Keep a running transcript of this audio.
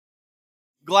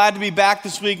Glad to be back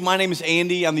this week. My name is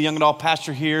Andy. I'm the young adult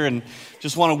pastor here, and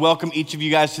just want to welcome each of you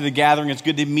guys to the gathering. It's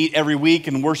good to meet every week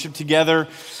and worship together,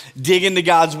 dig into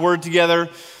God's Word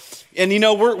together. And you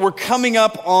know, we're coming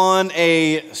up on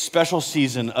a special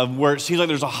season of where it seems like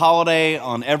there's a holiday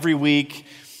on every week,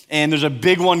 and there's a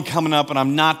big one coming up, and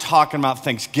I'm not talking about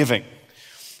Thanksgiving.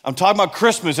 I'm talking about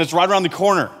Christmas. It's right around the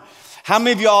corner. How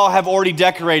many of y'all have already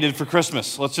decorated for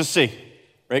Christmas? Let's just see.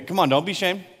 Right? Come on, don't be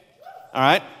ashamed. All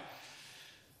right?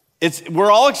 We're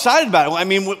all excited about it. I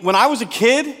mean, when I was a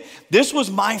kid, this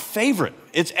was my favorite.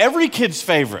 It's every kid's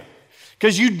favorite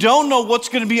because you don't know what's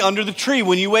going to be under the tree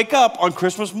when you wake up on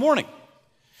Christmas morning.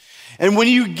 And when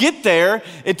you get there,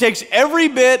 it takes every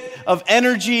bit of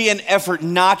energy and effort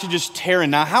not to just tear in.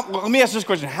 Now, let me ask this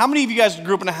question. How many of you guys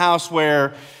grew up in a house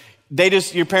where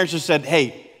your parents just said,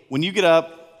 hey, when you get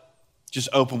up, just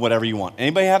open whatever you want?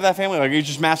 Anybody have that family? Like, are you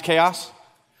just mass chaos?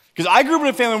 Because I grew up in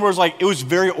a family where it was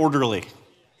very orderly.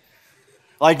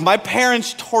 Like, my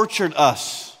parents tortured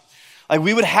us. Like,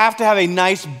 we would have to have a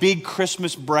nice big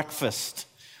Christmas breakfast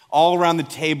all around the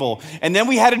table. And then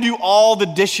we had to do all the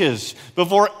dishes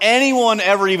before anyone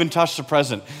ever even touched the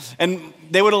present. And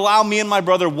they would allow me and my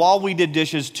brother, while we did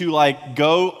dishes, to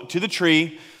go to the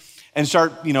tree and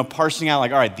start, parsing out,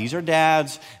 all right, these are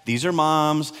dads, these are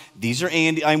moms, these are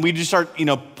Andy. And we just start,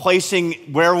 placing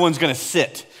where everyone's gonna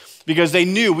sit because they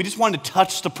knew we just wanted to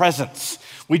touch the presents.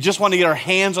 We just wanted to get our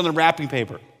hands on the wrapping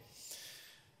paper.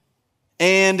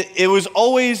 And it was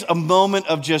always a moment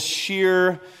of just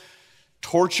sheer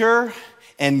torture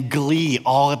and glee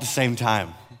all at the same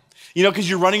time. Because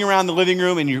you're running around the living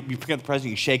room and you pick up the present,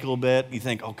 you shake a little bit, you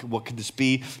think, oh, what could this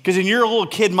be? Because in your little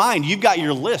kid mind, you've got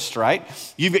your list, right?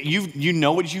 You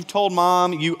know what you've told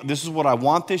mom. This is what I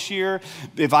want this year.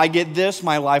 If I get this,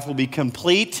 my life will be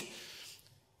complete.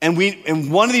 And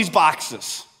one of these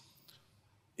boxes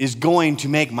is going to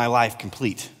make my life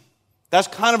complete. That's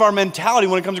kind of our mentality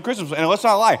when it comes to Christmas. And let's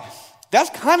not lie, that's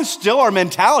kind of still our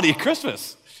mentality at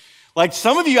Christmas. Like,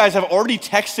 some of you guys have already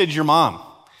texted your mom.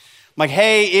 Like,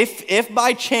 hey, if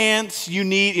by chance you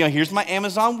need, here's my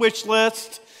Amazon wish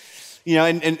list.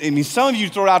 And some of you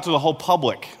throw it out to the whole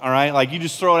public, all right? Like, you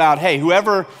just throw it out, hey,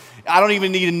 whoever, I don't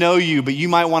even need to know you, but you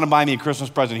might want to buy me a Christmas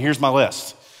present. Here's my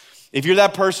list. If you're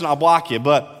that person, I'll block you.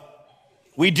 But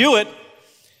we do it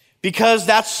because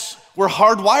we're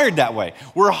hardwired that way.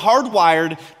 We're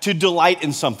hardwired to delight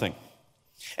in something.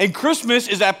 And Christmas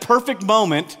is that perfect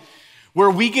moment where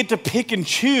we get to pick and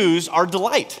choose our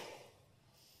delight.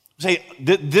 Say,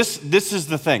 this is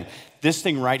the thing. This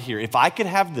thing right here. If I could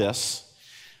have this,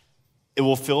 it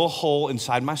will fill a hole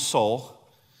inside my soul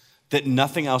that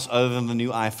nothing else other than the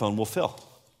new iPhone will fill.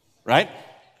 Right?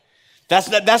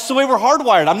 That's the way we're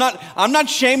hardwired. I'm not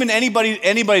shaming anybody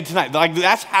tonight. Like,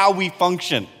 that's how we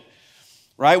function.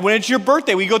 Right? When it's your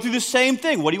birthday, we go through the same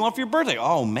thing. What do you want for your birthday?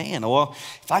 Oh, man, well,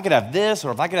 if I could have this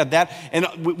or if I could have that. And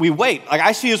we wait. Like,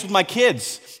 I see this with my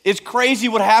kids. It's crazy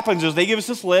what happens is they give us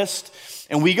this list,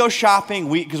 and we go shopping.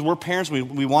 Because we're parents, we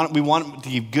want to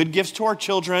give good gifts to our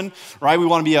children, right? We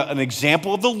want to be an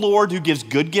example of the Lord who gives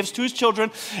good gifts to his children.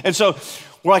 And so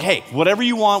we're like, hey, whatever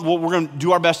you want, we're going to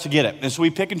do our best to get it. And so we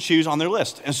pick and choose on their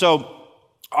list. And so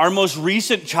our most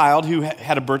recent child who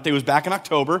had a birthday was back in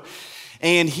October.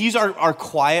 And he's our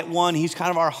quiet one. He's kind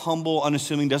of our humble,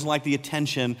 unassuming, doesn't like the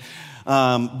attention.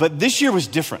 But this year was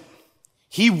different.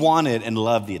 He wanted and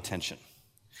loved the attention.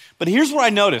 But here's what I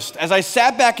noticed. As I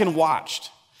sat back and watched,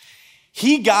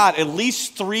 he got at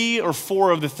least 3 or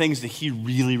 4 of the things that he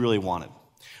really, really wanted.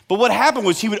 But what happened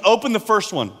was he would open the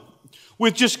first one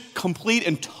with just complete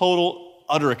and total,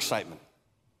 utter excitement.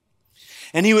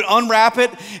 And he would unwrap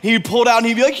it, he would pull it out, and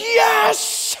he'd be like,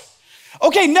 yes!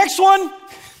 Okay, next one.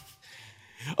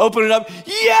 Open it up.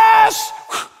 Yes!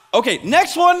 Okay,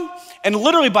 next one. And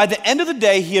literally by the end of the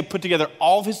day, he had put together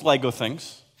all of his Lego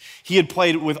things. He had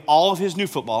played with all of his new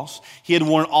footballs. He had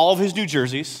worn all of his new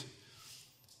jerseys.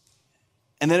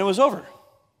 And then it was over.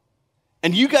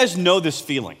 And you guys know this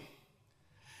feeling.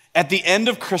 At the end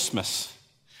of Christmas,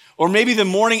 or maybe the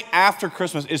morning after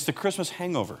Christmas, it's the Christmas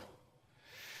hangover.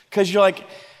 Because you're like,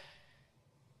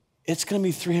 it's going to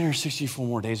be 364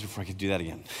 more days before I can do that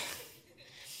again.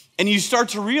 And you start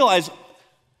to realize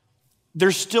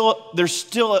there's still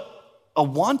a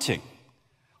wanting.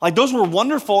 Like, those were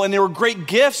wonderful and they were great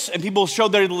gifts and people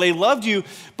showed that they loved you,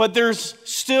 but there's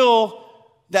still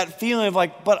that feeling of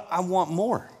but I want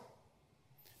more.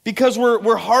 Because we're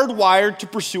hardwired to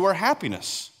pursue our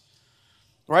happiness.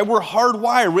 Right? We're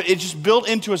hardwired. It's just built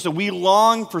into us that we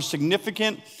long for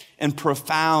significant and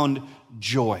profound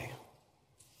joy.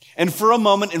 And for a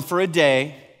moment and for a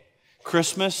day,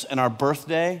 Christmas and our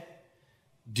birthday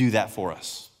do that for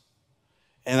us.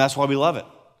 And that's why we love it.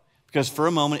 Because for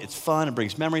a moment, it's fun, it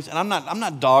brings memories. And I'm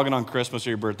not dogging on Christmas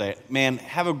or your birthday. Man,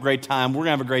 have a great time. We're going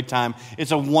to have a great time.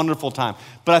 It's a wonderful time.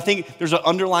 But I think there's an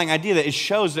underlying idea that it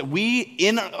shows that we,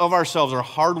 in and of ourselves, are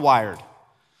hardwired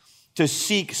to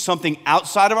seek something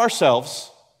outside of ourselves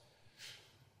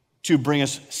to bring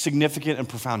us significant and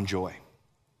profound joy.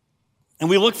 And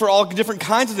we look for all different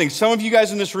kinds of things. Some of you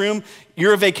guys in this room,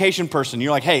 you're a vacation person. You're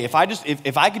like, hey, if I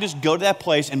could just go to that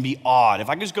place and be awed, if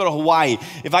I could just go to Hawaii,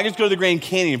 if I could just go to the Grand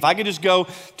Canyon, if I could just go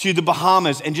to the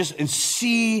Bahamas and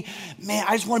see, man,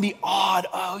 I just want to be awed.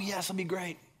 Oh, yes, that'd be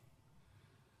great.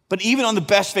 But even on the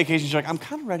best vacations, you're like, I'm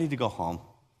kind of ready to go home.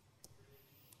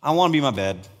 I want to be in my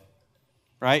bed,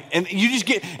 right? And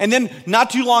and then not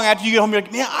too long after you get home, you're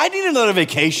like, man, I need another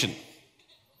vacation.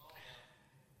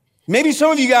 Maybe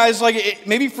some of you guys,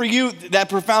 maybe for you, that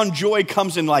profound joy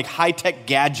comes in like high-tech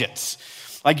gadgets.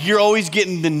 Like you're always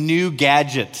getting the new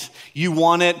gadget. You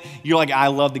want it. You're like, I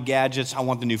love the gadgets. I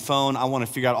want the new phone. I want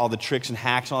to figure out all the tricks and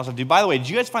hacks and all that stuff. Dude, by the way, did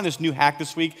you guys find this new hack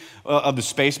this week of the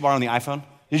space bar on the iPhone?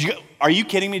 Are you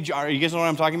kidding me? Are you guys know what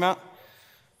I'm talking about?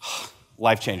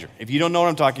 Life changer. If you don't know what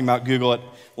I'm talking about, Google it.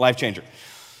 Life changer.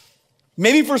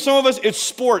 Maybe for some of us, it's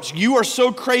sports. You are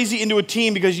so crazy into a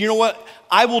team because you know what?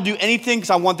 I will do anything because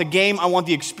I want the game, I want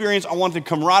the experience, I want the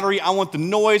camaraderie, I want the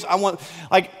noise,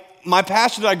 my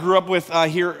pastor that I grew up with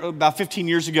here about 15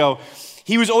 years ago,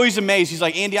 he was always amazed. He's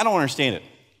like, Andy, I don't understand it.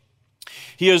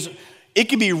 He goes, it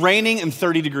could be raining and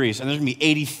 30 degrees and there's gonna be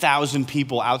 80,000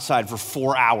 people outside for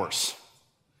 4 hours.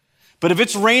 But if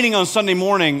it's raining on Sunday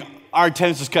morning, our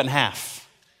attendance is cut in half,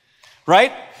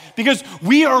 right? Because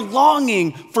we are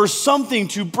longing for something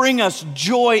to bring us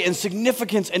joy and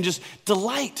significance and just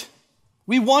delight.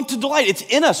 We want to delight. It's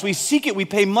in us. We seek it. We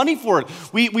pay money for it.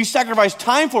 We sacrifice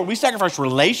time for it. We sacrifice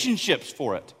relationships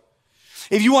for it.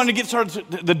 If you want to get started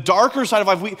to the darker side of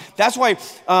life, that's why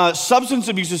substance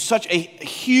abuse is such a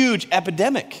huge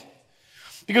epidemic.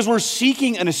 Because we're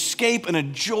seeking an escape and a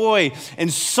joy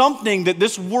and something that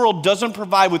this world doesn't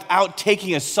provide without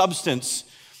taking a substance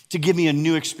to give me a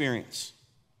new experience.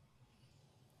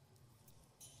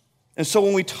 And so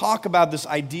when we talk about this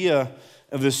idea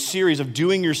of this series of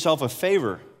doing yourself a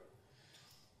favor,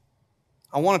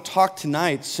 I want to talk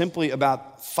tonight simply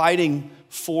about fighting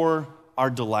for our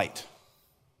delight.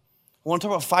 I want to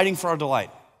talk about fighting for our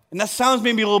delight. And that sounds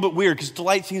maybe a little bit weird because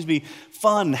delight seems to be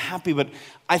fun and happy, but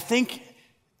I think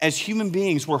as human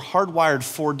beings, we're hardwired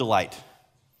for delight.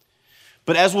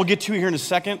 But as we'll get to here in a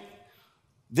second,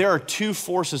 there are two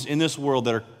forces in this world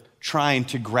that are trying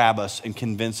to grab us and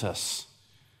convince us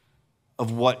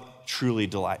of what truly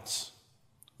delights.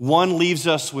 One leaves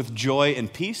us with joy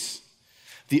and peace.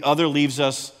 The other leaves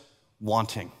us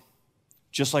wanting.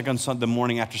 Just like on the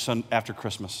morning after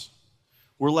Christmas.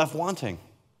 We're left wanting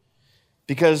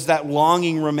because that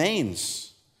longing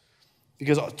remains.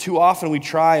 Because too often we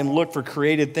try and look for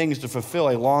created things to fulfill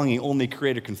a longing only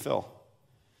Creator can fill.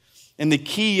 And the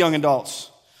key, young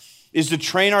adults, is to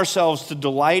train ourselves to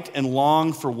delight and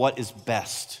long for what is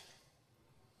best.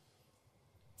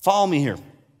 Follow me here.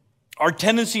 Our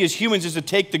tendency as humans is to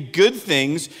take the good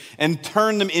things and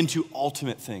turn them into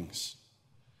ultimate things.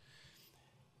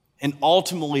 And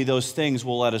ultimately, those things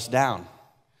will let us down.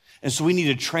 And so we need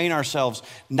to train ourselves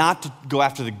not to go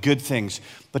after the good things,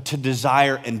 but to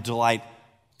desire and delight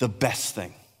the best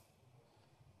thing.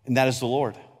 And that is the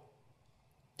Lord.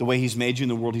 The way He's made you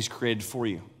and the world He's created for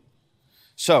you.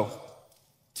 So,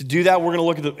 to do that, we're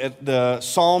going to look at the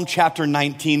Psalm chapter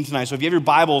 19 tonight. So if you have your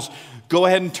Bibles, go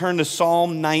ahead and turn to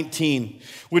Psalm 19,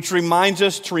 which reminds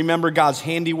us to remember God's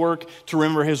handiwork, to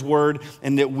remember His word,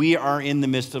 and that we are in the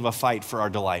midst of a fight for our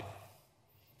delight.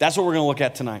 That's what we're going to look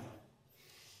at tonight.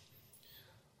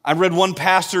 I read one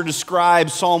pastor describe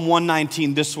Psalm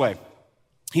 119 this way.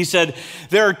 He said,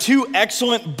 there are two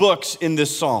excellent books in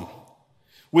this psalm,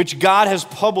 which God has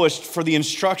published for the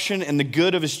instruction and the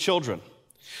good of His children.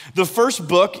 The first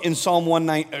book in Psalm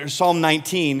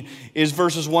 19 is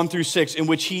verses 1 through 6, in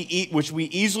which we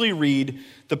easily read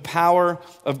the power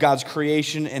of God's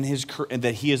creation and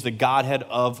that He is the Godhead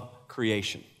of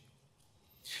creation.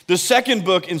 The second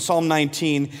book in Psalm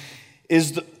 19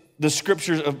 is the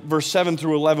scriptures of verse 7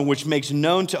 through 11, which makes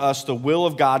known to us the will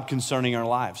of God concerning our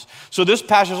lives. So this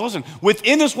passage, listen,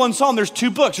 within this one psalm, there's two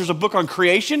books. There's a book on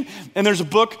creation and there's a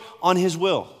book on His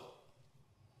will.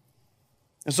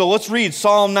 And so let's read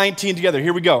Psalm 19 together.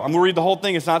 Here we go. I'm going to read the whole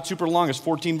thing. It's not super long. It's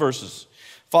 14 verses.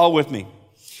 Follow with me.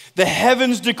 The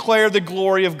heavens declare the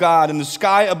glory of God, and the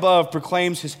sky above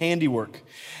proclaims His handiwork.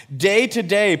 Day to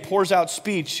day pours out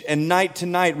speech, and night to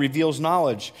night reveals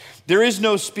knowledge. There is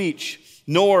no speech,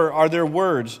 nor are there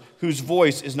words whose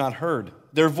voice is not heard.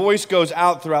 Their voice goes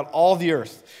out throughout all the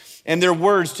earth, and their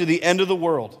words to the end of the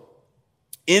world.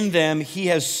 In them he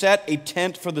has set a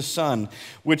tent for the sun,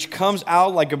 which comes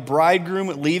out like a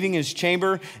bridegroom leaving his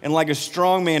chamber, and like a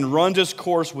strong man runs his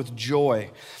course with joy.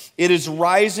 Its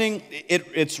rising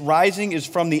is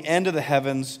from the end of the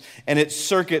heavens, and its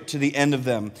circuit to the end of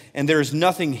them, and there is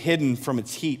nothing hidden from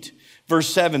its heat. Verse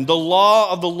 7, the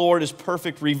law of the Lord is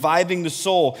perfect, reviving the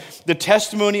soul. The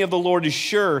testimony of the Lord is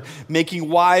sure, making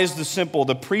wise the simple.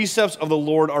 The precepts of the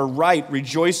Lord are right,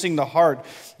 rejoicing the heart.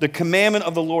 The commandment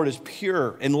of the Lord is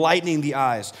pure, enlightening the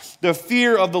eyes. The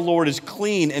fear of the Lord is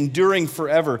clean, enduring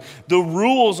forever. The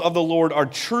rules of the Lord are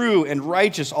true and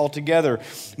righteous altogether.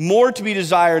 More to be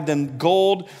desired than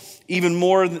gold, even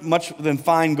much than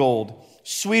fine gold.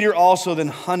 Sweeter also than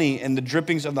honey and the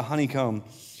drippings of the honeycomb.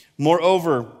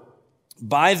 Moreover,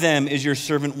 by them is your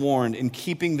servant warned. In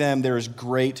keeping them there is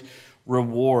great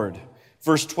reward.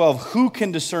 Verse 12, who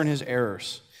can discern his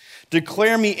errors?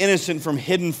 Declare me innocent from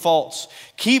hidden faults.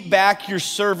 Keep back your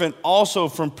servant also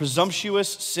from presumptuous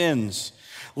sins.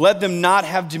 Let them not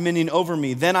have dominion over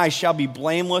me. Then I shall be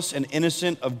blameless and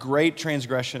innocent of great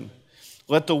transgression.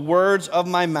 Let the words of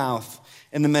my mouth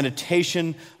and the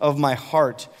meditation of my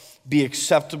heart be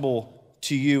acceptable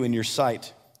to you in your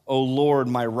sight, O Lord,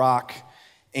 my rock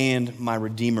and my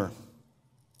Redeemer.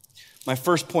 My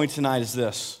first point tonight is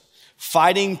this: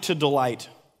 fighting to delight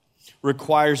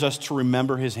requires us to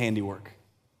remember his handiwork.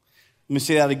 Let me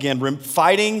say that again.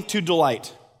 Fighting to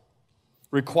delight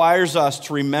requires us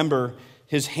to remember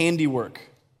his handiwork.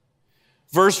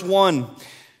 Verse 1,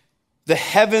 the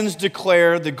heavens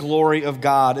declare the glory of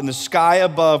God, and the sky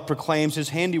above proclaims his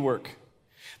handiwork.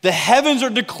 The heavens are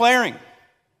declaring.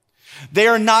 They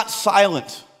are not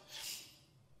silent.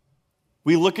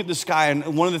 We look at the sky,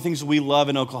 and one of the things that we love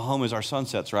in Oklahoma is our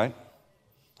sunsets, right?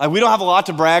 Like, we don't have a lot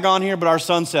to brag on here, but our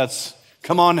sunsets,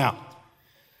 come on now.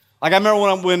 Like, I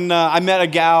remember when I met a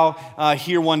gal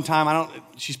here one time.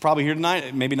 She's probably here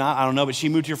tonight, maybe not, I don't know, but she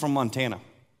moved here from Montana.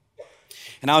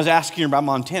 And I was asking her about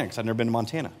Montana, because I'd never been to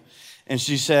Montana. And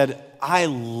she said, I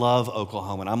love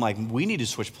Oklahoma. And I'm like, we need to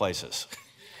switch places.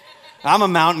 I'm a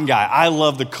mountain guy. I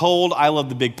love the cold. I love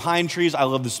the big pine trees. I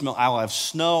love the smell. I love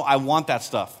snow. I want that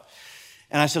stuff.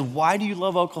 And I said, why do you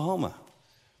love Oklahoma?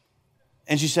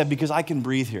 And she said, because I can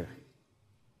breathe here.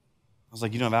 I was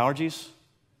like, you don't have allergies?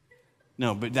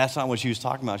 No, but that's not what she was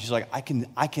talking about. She's like, I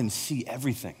can see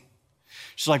everything.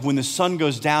 She's like, when the sun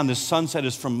goes down, the sunset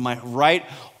is from my right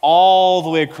all the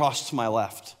way across to my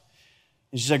left.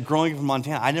 And she's like, growing up in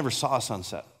Montana, I never saw a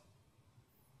sunset.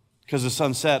 Because the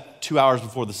sun set 2 hours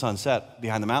before the sun set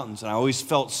behind the mountains, and I always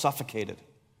felt suffocated.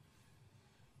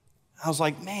 I was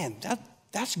like, man,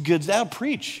 that's good. That'll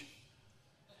preach.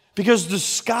 Because the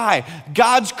sky,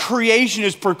 God's creation,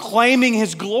 is proclaiming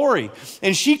his glory.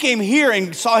 And she came here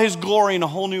and saw his glory in a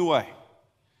whole new way.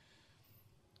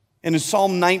 And in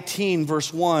Psalm 19,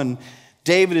 verse 1,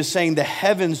 David is saying, the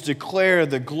heavens declare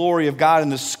the glory of God,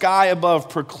 and the sky above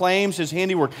proclaims his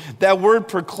handiwork. That word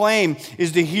proclaim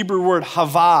is the Hebrew word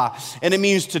havah, and it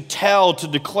means to tell, to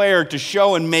declare, to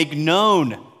show, and make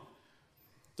known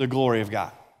the glory of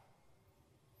God.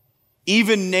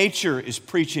 Even nature is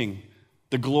preaching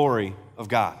the glory of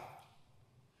God.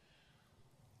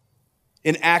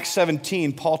 In Acts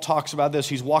 17, Paul talks about this.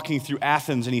 He's walking through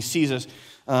Athens and he sees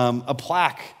a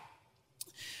plaque,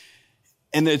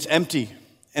 and it's empty.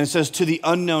 And it says, to the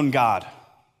unknown God.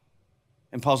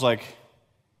 And Paul's like,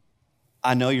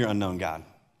 I know you're unknown God.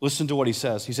 Listen to what he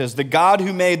says. He says, the God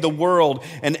who made the world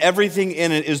and everything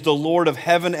in it is the Lord of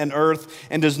heaven and earth,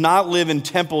 and does not live in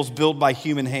temples built by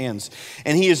human hands.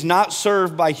 And he is not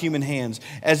served by human hands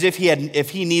as if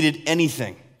he needed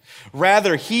anything.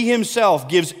 Rather, he himself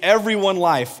gives everyone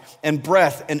life and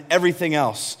breath and everything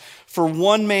else. For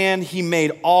one man he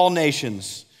made all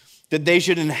nations, that they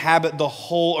should inhabit the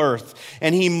whole earth.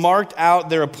 And he marked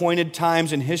out their appointed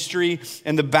times in history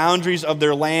and the boundaries of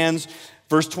their lands.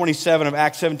 Verse 27 of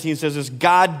Acts 17 says this,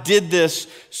 God did this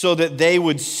so that they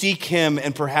would seek him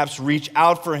and perhaps reach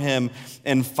out for him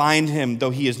and find him, though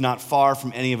he is not far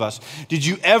from any of us. Did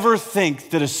you ever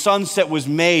think that a sunset was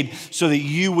made so that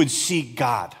you would seek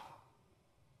God?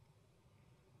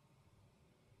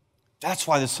 That's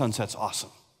why the sunset's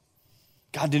awesome.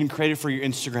 God didn't create it for your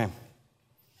Instagram.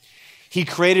 He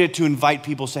created it to invite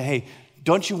people, say, hey,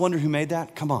 don't you wonder who made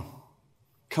that? Come on,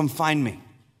 come find me.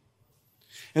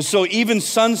 And so even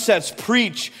sunsets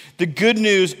preach the good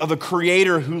news of a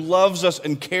creator who loves us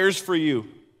and cares for you.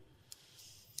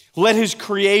 Let his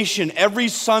creation, every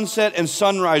sunset and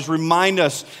sunrise, remind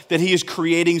us that he is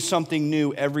creating something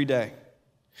new every day.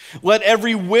 Let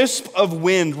every wisp of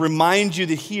wind remind you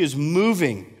that he is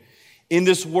moving in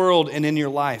this world and in your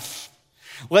life.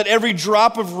 Let every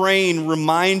drop of rain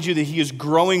remind you that he is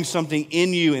growing something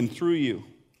in you and through you.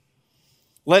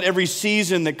 Let every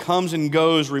season that comes and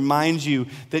goes remind you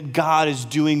that God is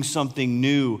doing something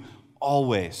new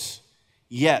always.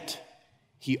 Yet,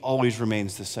 he always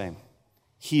remains the same.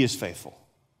 He is faithful.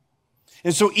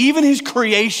 And so even his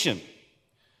creation,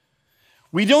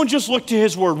 we don't just look to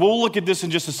his word. We'll look at this in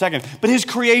just a second. But his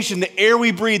creation, the air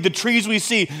we breathe, the trees we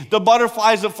see, the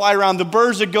butterflies that fly around, the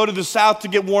birds that go to the south to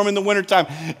get warm in the wintertime,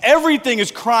 everything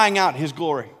is crying out his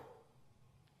glory.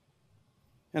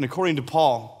 And according to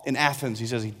Paul in Athens, he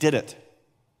says he did it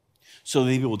so that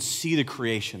people would see the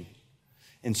creation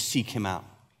and seek him out.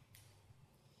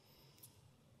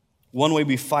 One way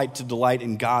we fight to delight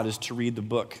in God is to read the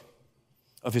book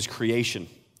of his creation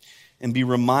and be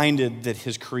reminded that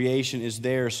his creation is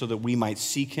there so that we might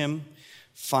seek him,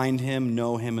 find him,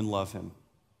 know him, and love him.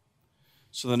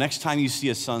 So the next time you see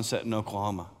a sunset in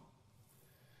Oklahoma,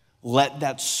 let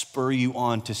that spur you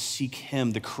on to seek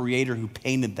him, the creator who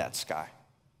painted that sky.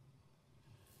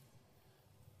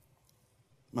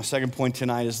 My second point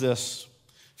tonight is this: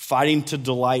 fighting to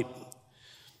delight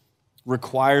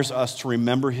requires us to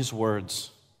remember his words.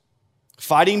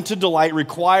 Fighting to delight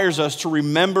requires us to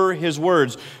remember his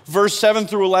words. Verse 7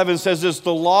 through 11 says this: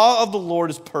 the law of the Lord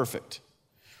is perfect,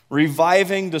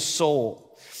 reviving the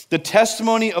soul. The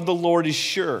testimony of the Lord is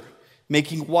sure,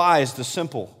 making wise the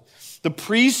simple. The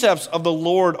precepts of the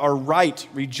Lord are right,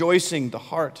 rejoicing the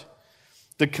heart.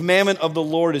 The commandment of the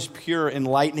Lord is pure,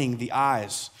 enlightening the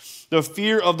eyes. The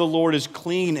fear of the Lord is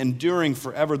clean, enduring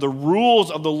forever. The rules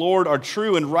of the Lord are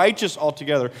true and righteous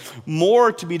altogether,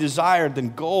 more to be desired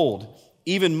than gold,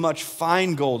 even much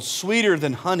fine gold, sweeter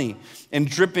than honey and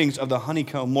drippings of the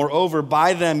honeycomb. Moreover,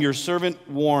 by them your servant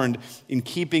warned, in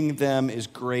keeping them is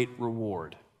great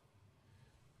reward.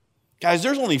 Guys,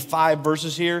 there's only 5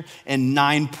 verses here and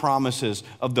 9 promises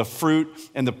of the fruit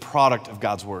and the product of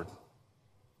God's word.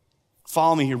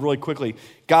 Follow me here really quickly.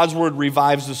 God's word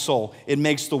revives the soul. It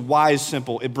makes the wise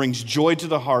simple. It brings joy to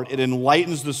the heart. It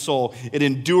enlightens the soul. It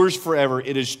endures forever.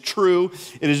 It is true.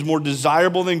 It is more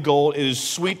desirable than gold. It is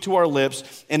sweet to our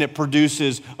lips, and it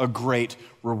produces a great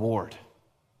reward.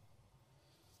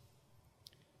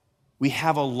 We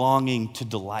have a longing to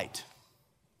delight.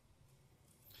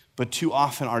 But too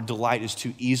often our delight is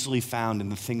too easily found in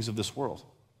the things of this world.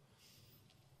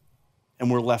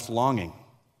 And we're left longing.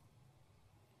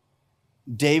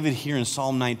 David here in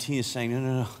Psalm 19 is saying,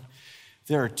 no.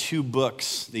 There are 2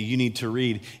 books that you need to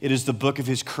read. It is the book of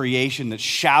his creation that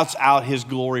shouts out his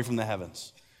glory from the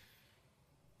heavens.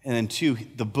 And then 2,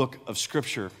 the book of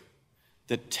Scripture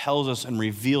that tells us and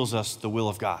reveals us the will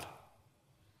of God.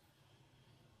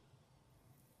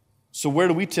 So where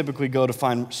do we typically go to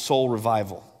find soul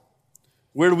revival?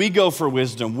 Where do we go for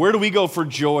wisdom? Where do we go for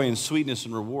joy and sweetness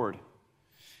and reward?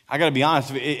 I got to be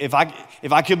honest. If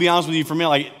I could be honest with you for a minute,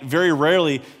 like very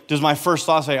rarely does my first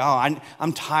thought say,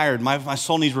 I'm tired. My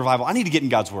soul needs revival. I need to get in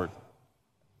God's word.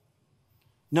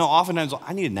 No, oftentimes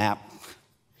I need a nap.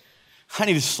 I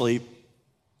need to sleep.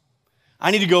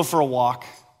 I need to go for a walk.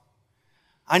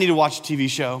 I need to watch a TV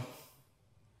show.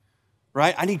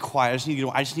 Right? I need quiet.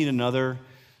 I just need another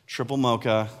triple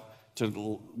mocha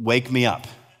to wake me up.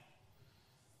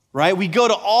 Right? We go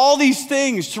to all these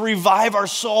things to revive our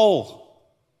soul.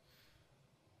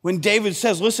 When David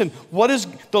says, listen, what is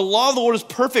the law of the Lord is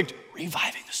perfect,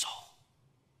 reviving the soul.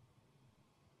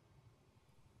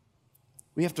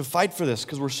 We have to fight for this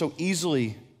because we're so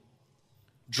easily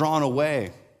drawn away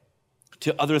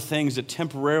to other things that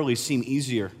temporarily seem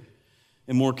easier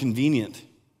and more convenient.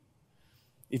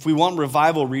 If we want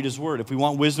revival, read his word. If we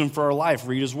want wisdom for our life,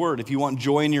 read his word. If you want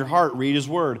joy in your heart, read his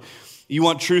word. You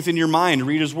want truth in your mind,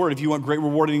 read his word. If you want great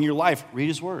reward in your life, read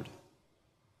his word.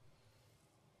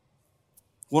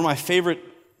 One of my favorite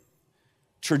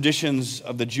traditions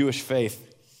of the Jewish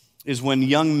faith is when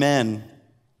young men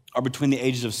are between the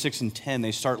ages of 6 and 10,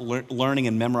 they start learning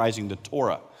and memorizing the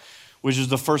Torah, which is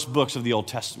the first books of the Old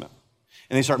Testament.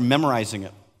 And they start memorizing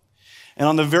it. And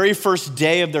on the very first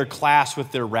day of their class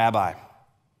with their rabbi,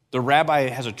 the rabbi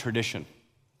has a tradition.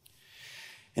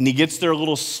 And he gets their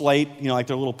little slate, like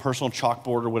their little personal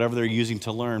chalkboard or whatever they're using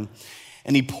to learn,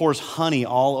 and he pours honey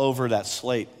all over that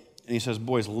slate. And he says,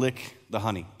 boys, lick the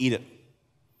honey, eat it.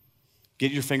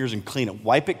 Get your fingers and clean it.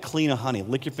 Wipe it clean of honey,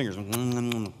 lick your fingers,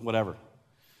 whatever.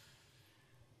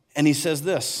 And he says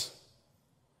this,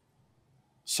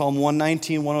 Psalm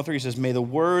 119, 103, he says, may the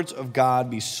words of God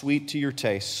be sweet to your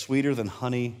taste, sweeter than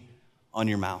honey on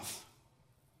your mouth.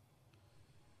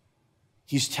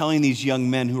 He's telling these young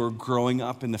men who are growing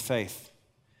up in the faith,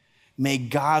 may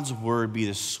God's word be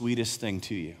the sweetest thing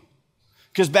to you.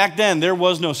 Because back then, there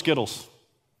was no Skittles.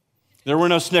 There were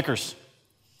no Snickers.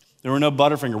 There were no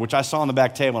Butterfinger, which I saw on the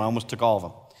back table, and I almost took all of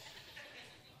them.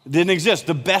 It didn't exist.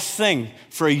 The best thing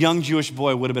for a young Jewish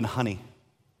boy would have been honey.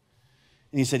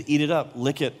 And he said, eat it up,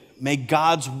 lick it. May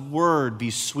God's word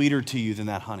be sweeter to you than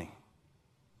that honey.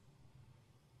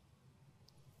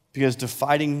 Because to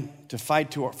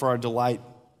fight for our delight,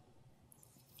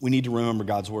 we need to remember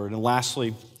God's word. And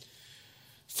lastly,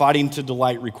 fighting to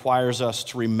delight requires us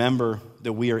to remember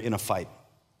that we are in a fight.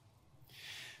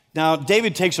 Now,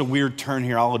 David takes a weird turn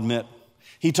here, I'll admit.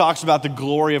 He talks about the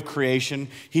glory of creation.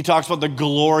 He talks about the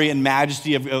glory and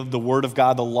majesty of the word of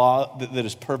God, the law that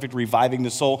is perfect, reviving the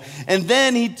soul. And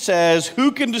then he says,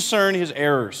 who can discern his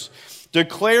errors?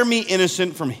 Declare me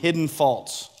innocent from hidden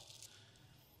faults.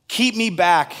 Keep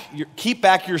back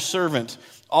your servant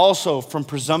also from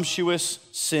presumptuous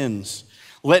sins.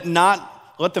 Let them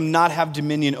not have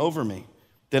dominion over me.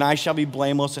 Then I shall be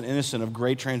blameless and innocent of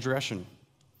great transgression.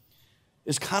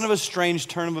 It's kind of a strange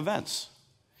turn of events.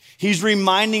 He's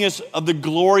reminding us of the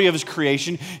glory of his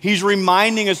creation. He's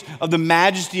reminding us of the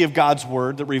majesty of God's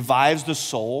word that revives the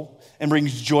soul and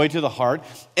brings joy to the heart.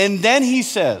 And then he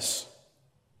says,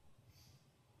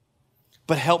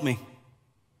 but help me.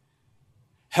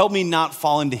 Help me not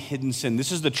fall into hidden sin.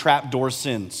 This is the trapdoor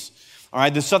sins. All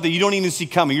right, the stuff that you don't even see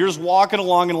coming. You're just walking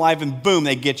along in life and boom,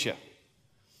 they get you.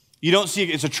 You don't see it.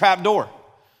 It's a trapdoor.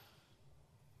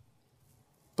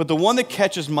 But the one that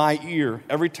catches my ear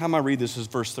every time I read this is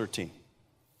verse 13.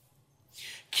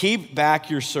 Keep back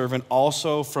your servant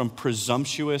also from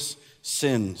presumptuous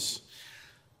sins.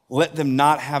 Let them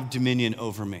not have dominion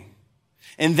over me.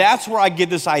 And that's where I get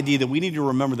this idea that we need to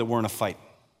remember that we're in a fight.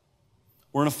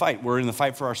 We're in a fight. We're in the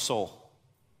fight for our soul.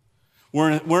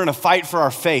 We're in a fight for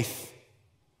our faith.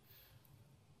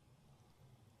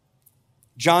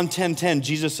 John 10:10,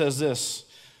 Jesus says this,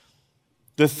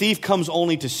 the thief comes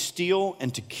only to steal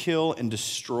and to kill and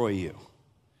destroy you.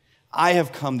 I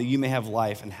have come that you may have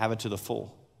life and have it to the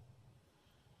full.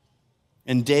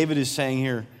 And David is saying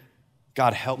here,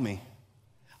 God, help me.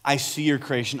 I see your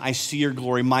creation. I see your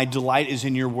glory. My delight is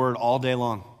in your word all day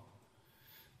long.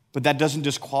 But that doesn't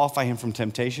disqualify him from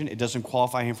temptation. It doesn't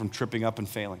qualify him from tripping up and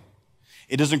failing.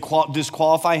 It doesn't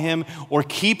disqualify him or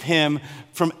keep him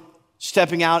from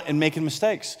stepping out and making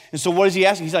mistakes. And so what is he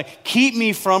asking? He's like, keep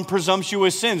me from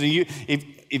presumptuous sins. And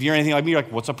if you're anything like me, you're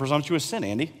like, what's a presumptuous sin,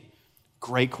 Andy?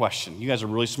 Great question. You guys are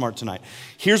really smart tonight.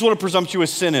 Here's what a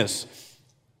presumptuous sin is.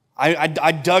 I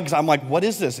dug, 'cause I'm like, what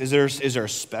is this? Is there a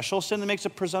special sin that makes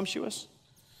it presumptuous?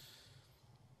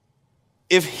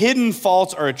 If hidden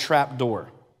faults are a trap door,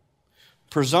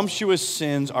 presumptuous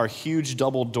sins are huge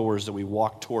double doors that we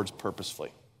walk towards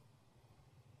purposefully.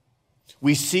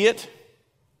 We see it,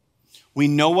 we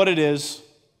know what it is,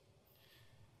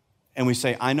 and we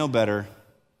say, I know better,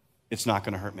 it's not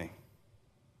going to hurt me.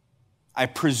 I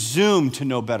presume to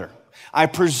know better. I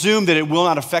presume that it will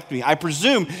not affect me. I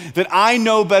presume that I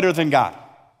know better than God.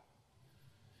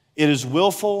 It is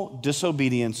willful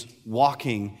disobedience,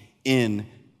 walking in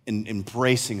and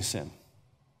embracing sin.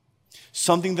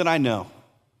 Something that I know,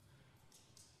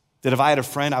 that if I had a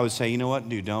friend, I would say, you know what,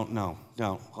 dude, don't.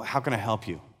 How can I help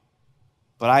you?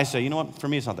 But I say, you know what, for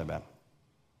me, it's not that bad.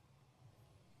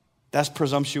 That's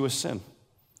presumptuous sin.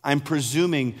 I'm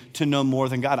presuming to know more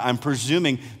than God. I'm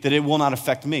presuming that it will not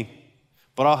affect me,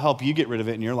 but I'll help you get rid of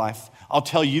it in your life. I'll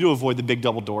tell you to avoid the big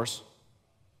double doors.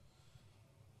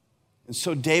 And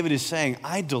so David is saying,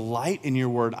 I delight in your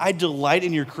word. I delight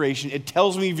in your creation. It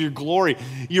tells me of your glory.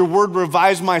 Your word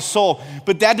revives my soul,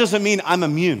 but that doesn't mean I'm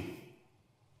immune.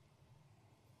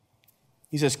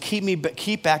 He says,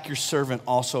 keep back your servant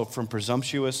also from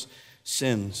presumptuous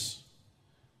sins.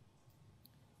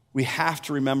 We have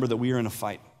to remember that we are in a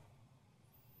fight.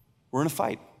 We're in a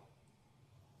fight.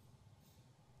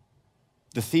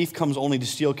 The thief comes only to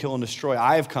steal, kill, and destroy.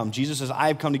 I have come. Jesus says, I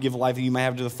have come to give life that you may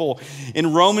have to the full.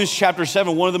 In Romans chapter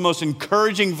 7, one of the most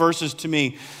encouraging verses to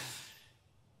me,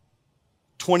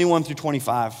 21 through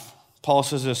 25, Paul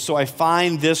says this, so I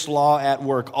find this law at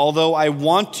work. Although I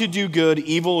want to do good,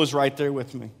 evil is right there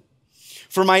with me.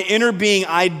 For my inner being,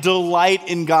 I delight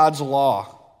in God's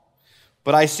law.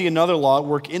 But I see another law at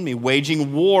work in me,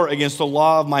 waging war against the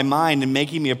law of my mind and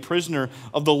making me a prisoner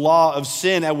of the law of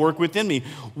sin at work within me.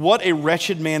 What a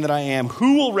wretched man that I am.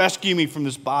 Who will rescue me from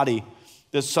this body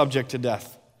that's subject to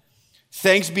death?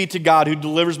 Thanks be to God who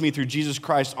delivers me through Jesus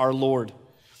Christ our Lord.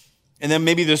 And then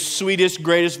maybe the sweetest,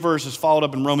 greatest verse is followed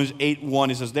up in Romans 8:1.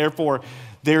 It says, therefore,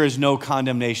 there is no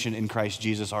condemnation in Christ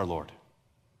Jesus our Lord.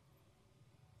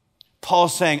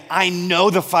 Paul's saying, I know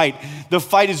the fight. The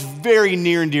fight is very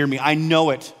near and dear to me. I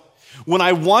know it. When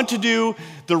I want to do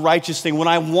the righteous thing, when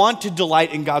I want to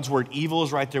delight in God's word, evil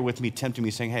is right there with me, tempting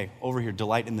me, saying, hey, over here,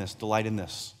 delight in this, delight in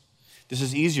this. This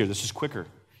is easier. This is quicker.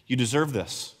 You deserve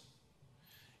this.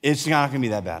 It's not going to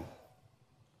be that bad.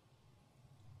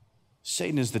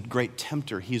 Satan is the great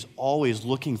tempter. He's always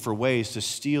looking for ways to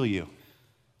steal you,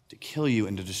 to kill you,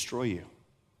 and to destroy you.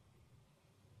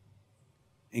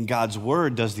 And God's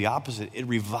word does the opposite. It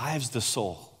revives the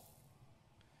soul.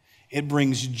 It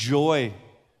brings joy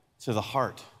to the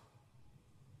heart.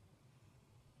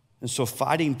 And so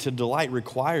fighting to delight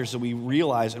requires that we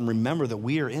realize and remember that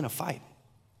we are in a fight.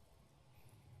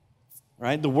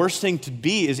 Right? The worst thing to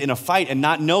be is in a fight and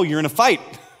not know you're in a fight.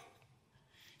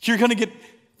 You're going to get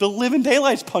the living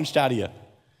daylights punched out of you.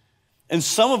 And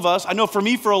some of us, I know for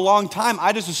me for a long time,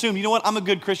 I just assumed, you know what, I'm a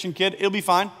good Christian kid. It'll be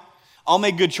fine. I'll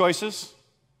make good choices.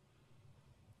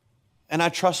 And I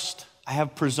trust I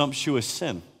have presumptuous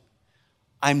sin.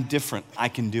 I'm different. I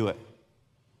can do it.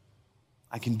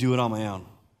 I can do it on my own.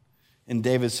 And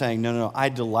David's saying, no, I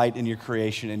delight in your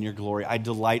creation and your glory. I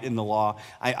delight in the law.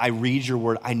 I read your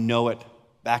word. I know it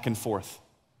back and forth.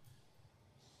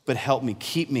 But help me,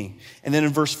 keep me. And then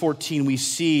in verse 14, we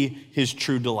see his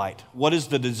true delight. What is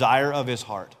the desire of his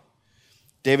heart?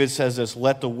 David says this,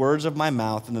 let the words of my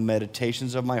mouth and the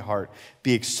meditations of my heart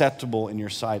be acceptable in your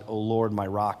sight, O Lord, my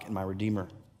rock and my redeemer.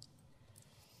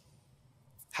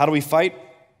 How do we fight?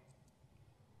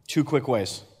 2 quick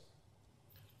ways.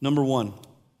 Number 1,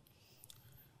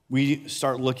 we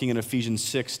start looking at Ephesians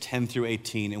 6, 10 through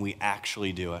 18, and we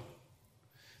actually do it.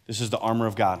 This is the armor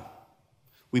of God.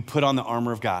 We put on the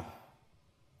armor of God.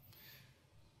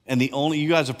 And you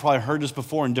guys have probably heard this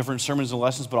before in different sermons and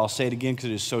lessons, but I'll say it again because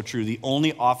it is so true. The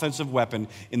only offensive weapon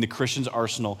in the Christian's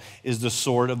arsenal is the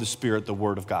sword of the Spirit, the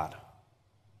word of God.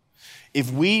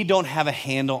 If we don't have a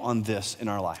handle on this in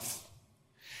our life,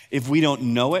 if we don't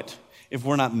know it, if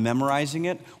we're not memorizing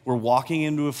it, we're walking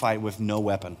into a fight with no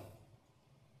weapon.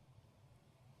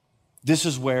 This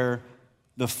is where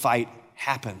the fight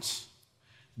happens.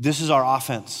 This is our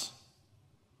offense.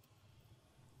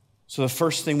 So the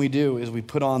first thing we do is we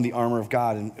put on the armor of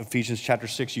God. In Ephesians chapter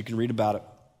 6, you can read about it.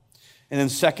 And then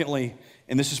secondly,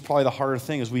 and this is probably the harder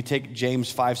thing, is we take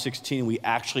James 5:16 and we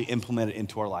actually implement it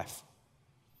into our life.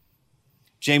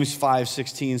 James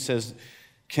 5:16 says,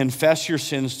 confess your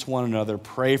sins to one another,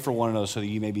 pray for one another so that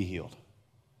you may be healed.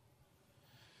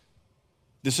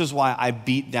 This is why I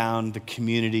beat down the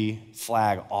community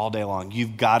flag all day long.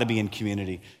 You've got to be in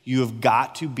community. You have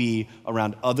got to be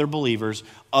around other believers,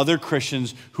 other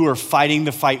Christians who are fighting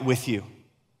the fight with you.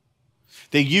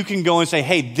 That you can go and say,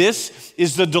 hey, this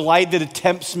is the delight that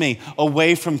tempts me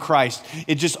away from Christ.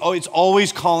 It's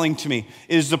always calling to me.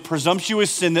 It is the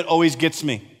presumptuous sin that always gets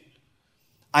me.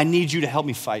 I need you to help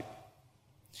me fight.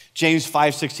 James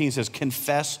 5:16 says,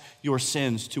 confess your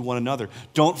sins to one another.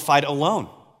 Don't fight alone.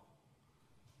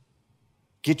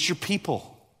 Get your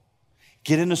people.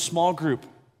 Get in a small group.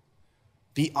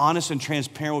 Be honest and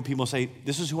transparent with people and say,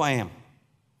 this is who I am.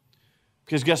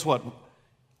 Because guess what?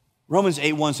 Romans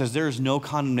 8:1 says there is no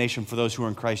condemnation for those who are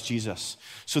in Christ Jesus.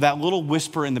 So that little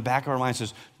whisper in the back of our mind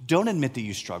says, don't admit that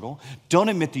you struggle. Don't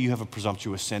admit that you have a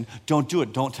presumptuous sin. Don't do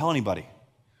it. Don't tell anybody.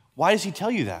 Why does he tell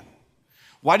you that?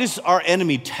 Why does our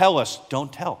enemy tell us,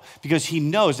 don't tell? Because he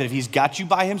knows that if he's got you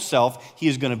by himself, he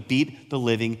is going to beat the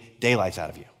living daylights out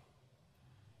of you.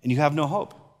 And you have no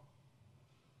hope.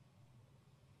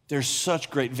 There's such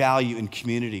great value in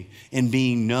community, in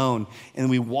being known.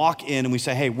 And we walk in and we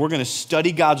say, hey, we're going to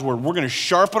study God's word. We're going to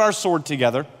sharpen our sword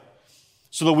together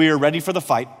so that we are ready for the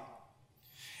fight.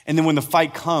 And then when the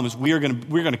fight comes, we're going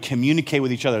to communicate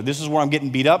with each other. This is where I'm getting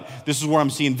beat up. This is where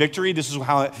I'm seeing victory. This is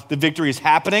how the victory is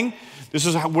happening. This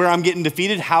is where I'm getting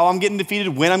defeated, how I'm getting defeated,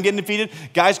 when I'm getting defeated.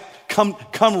 Guys, come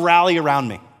rally around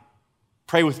me.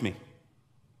 Pray with me.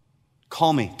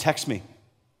 Call me, text me.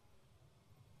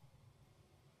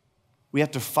 We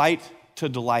have to fight to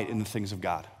delight in the things of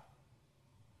God.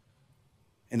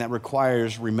 And that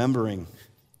requires remembering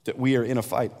that we are in a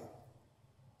fight.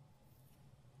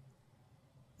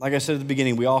 Like I said at the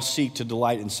beginning, we all seek to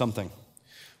delight in something.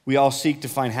 We all seek to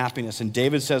find happiness. And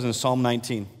David says in Psalm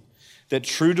 19 that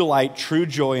true delight, true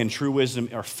joy, and true wisdom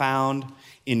are found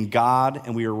in God,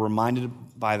 and we are reminded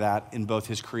by that in both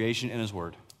his creation and his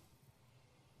word.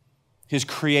 His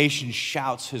creation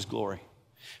shouts his glory,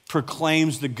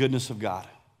 proclaims the goodness of God,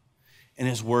 and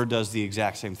his word does the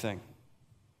exact same thing.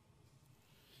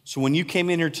 So when you came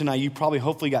in here tonight, you probably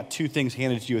hopefully got 2 things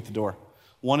handed to you at the door.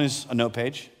 One is a note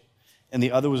page, and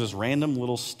the other was this random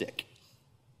little stick.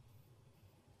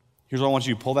 Here's what I want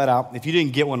you to pull that out. If you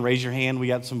didn't get one, raise your hand. We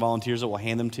got some volunteers that will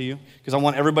hand them to you because I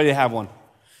want everybody to have one.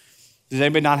 Does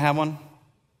anybody not have one?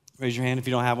 Raise your hand if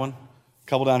you don't have one. A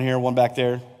couple down here, one back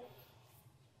there.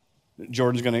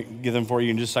 Jordan's going to give them for you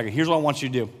in just a second. Here's what I want you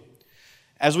to do.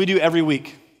 As we do every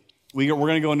week, We're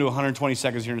going to go into 120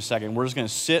 seconds here in a second. We're just going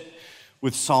to sit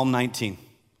with Psalm 19.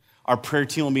 Our prayer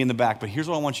team will be in the back, but here's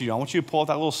what I want you to do. I want you to pull out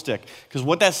that little stick, because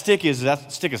what that stick is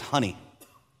honey.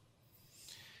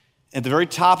 At the very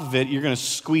top of it, you're going to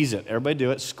squeeze it. Everybody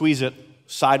do it. Squeeze it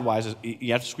sidewise.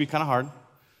 You have to squeeze kind of hard,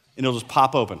 and it'll just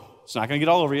pop open. It's not going to get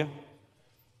all over you.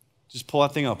 Just pull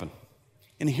that thing open.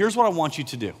 And here's what I want you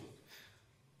to do.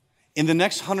 In the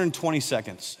next 120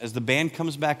 seconds, as the band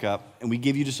comes back up and we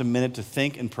give you just a minute to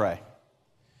think and pray,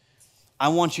 I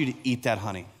want you to eat that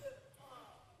honey.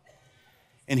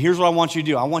 And here's what I want you to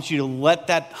do. I want you to let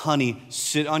that honey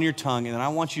sit on your tongue, and then I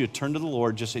want you to turn to the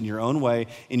Lord just in your own way,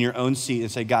 in your own seat,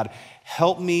 and say, God,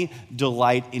 help me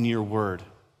delight in your word,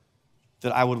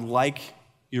 that I would like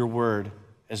your word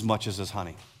as much as this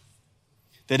honey,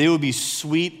 that it would be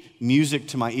sweet music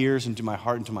to my ears and to my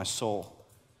heart and to my soul.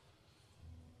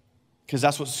 Because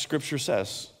that's what Scripture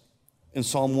says. In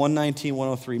Psalm 119,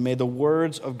 103, may the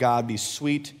words of God be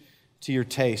sweet to your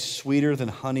taste, sweeter than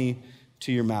honey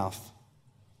to your mouth.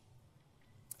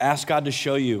 Ask God to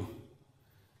show you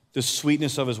the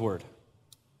sweetness of his word.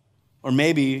 Or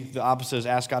maybe the opposite is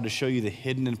ask God to show you the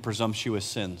hidden and presumptuous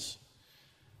sins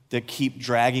that keep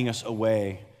dragging us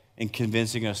away and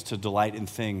convincing us to delight in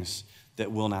things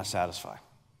that will not satisfy.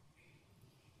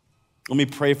 Let me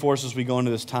pray for us as we go into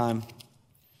this time,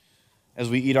 as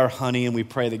we eat our honey, and we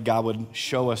pray that God would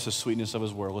show us the sweetness of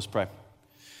his word. Let's pray.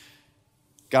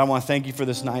 God, I want to thank you for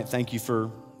this night. Thank you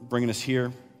for bringing us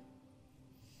here.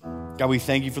 God, we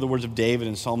thank you for the words of David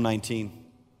in Psalm 19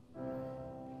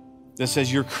 that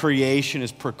says your creation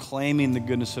is proclaiming the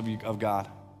goodness of God,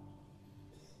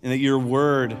 and that your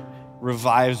word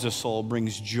revives the soul,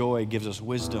 brings joy, gives us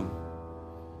wisdom.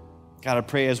 God, I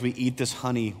pray as we eat this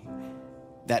honey,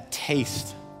 that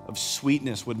taste of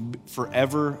sweetness would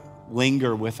forever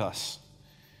linger with us,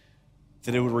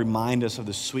 that it would remind us of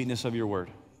the sweetness of your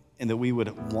word, and that we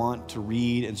would want to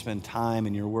read and spend time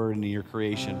in your word and in your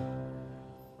creation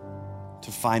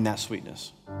to find that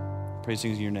sweetness. Praise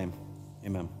things in your name.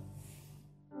 Amen.